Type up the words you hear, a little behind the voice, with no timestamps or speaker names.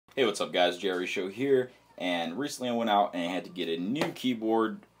Hey, what's up guys, Jerry Show here, and recently I went out and I had to get a new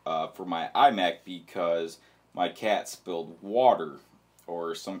keyboard for my iMac because my cat spilled water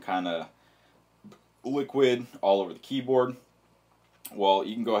or some kind of liquid all over the keyboard. Well,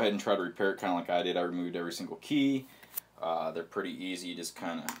 you can go ahead and try to repair it kind of like I did. I removed every single key. They're pretty easy, you just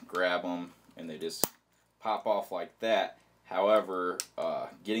kind of grab them and they just pop off like that. However,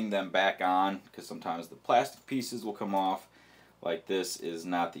 getting them back on, because sometimes the plastic pieces will come off like this, is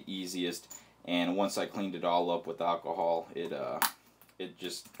not the easiest. And once I cleaned it all up with alcohol, it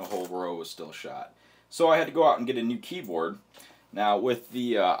just, a whole row was still shot. So I had to go out and get a new keyboard. Now with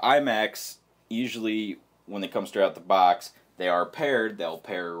the iMacs, usually when they come straight out the box, they are paired. They'll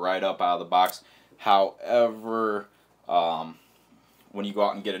pair right up out of the box. However, when you go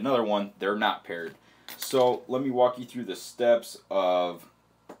out and get another one, they're not paired. So let me walk you through the steps of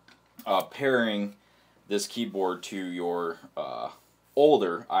pairing this keyboard to your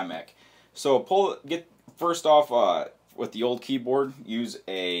older iMac. So first off, with the old keyboard, use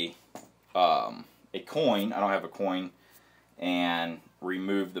a coin. I don't have a coin, and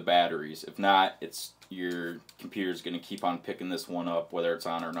remove the batteries. If not, your computer's going to keep on picking this one up whether it's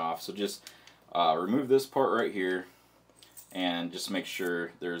on or off. So just remove this part right here and just make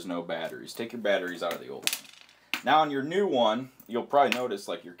sure there's no batteries. Take your batteries out of the old one. Now on your new one, you'll probably notice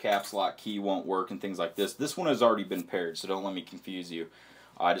like your caps lock key won't work and things like this. This one has already been paired, so don't let me confuse you.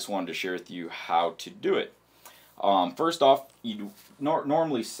 I just wanted to share with you how to do it. First off, you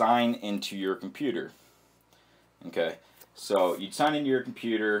normally sign into your computer. Okay, so you'd sign into your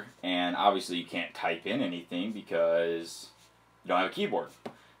computer, and obviously you can't type in anything because you don't have a keyboard.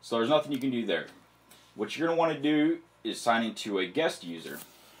 So there's nothing you can do there. What you're going to want to do is sign into a guest user.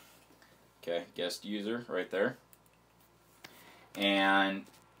 Okay, guest user right there. And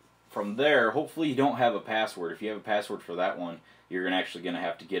from there, hopefully you don't have a password. If you have a password for that one, you're actually going to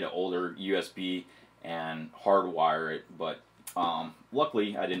have to get an older USB and hardwire it. But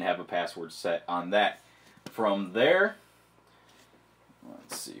luckily, I didn't have a password set on that. From there,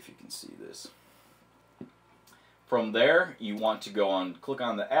 let's see if you can see this. From there, you want to click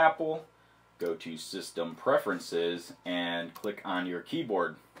on the Apple, go to System Preferences, and click on your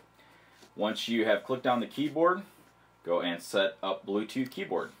keyboard. Once you have clicked on the keyboard, go and set up Bluetooth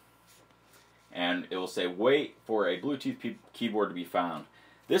keyboard. And it will say wait for a Bluetooth keyboard to be found.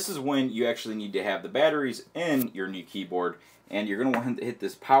 This is when you actually need to have the batteries in your new keyboard, and you're going to want to hit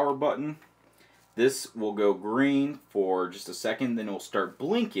this power button. This will go green for just a second, then it will start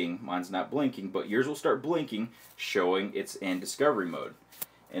blinking. Mine's not blinking, but yours will start blinking, showing it's in discovery mode.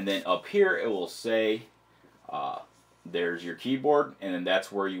 And then up here it will say there's your keyboard, and then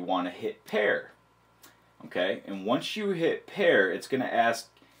that's where you want to hit pair. Okay, and once you hit pair, it's going to ask,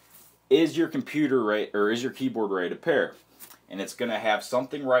 is your computer ready, or is your keyboard ready to pair? And it's going to have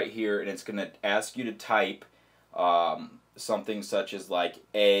something right here, and it's going to ask you to type something such as like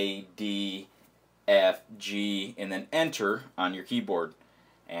A, D, F, G, and then enter on your keyboard.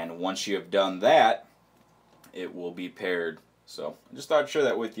 And once you have done that, it will be paired. So I just thought I'd share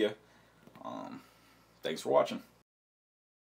that with you. Thanks for watching.